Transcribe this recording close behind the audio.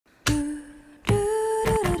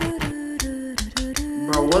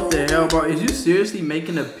what the hell, bro? Is you seriously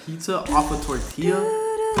making a pizza off a tortilla?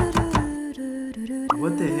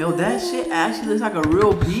 What the hell? That shit actually looks like a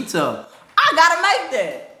real pizza. I gotta make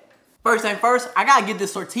that. First thing first, I gotta get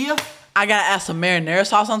this tortilla. I gotta add some marinara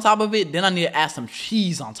sauce on top of it. Then I need to add some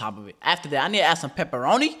cheese on top of it. After that, I need to add some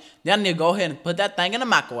pepperoni. Then I need to go ahead and put that thing in the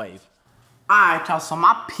microwave. Alright, y'all, so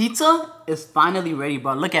my pizza is finally ready,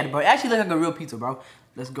 bro. Look at it, bro. It actually looks like a real pizza, bro.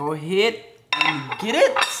 Let's go ahead and get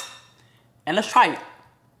it. And let's try it.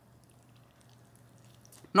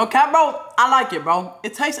 No cap, bro. I like it, bro.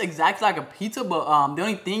 It tastes exactly like a pizza, but the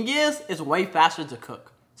only thing is, it's way faster to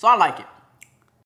cook. So I like it.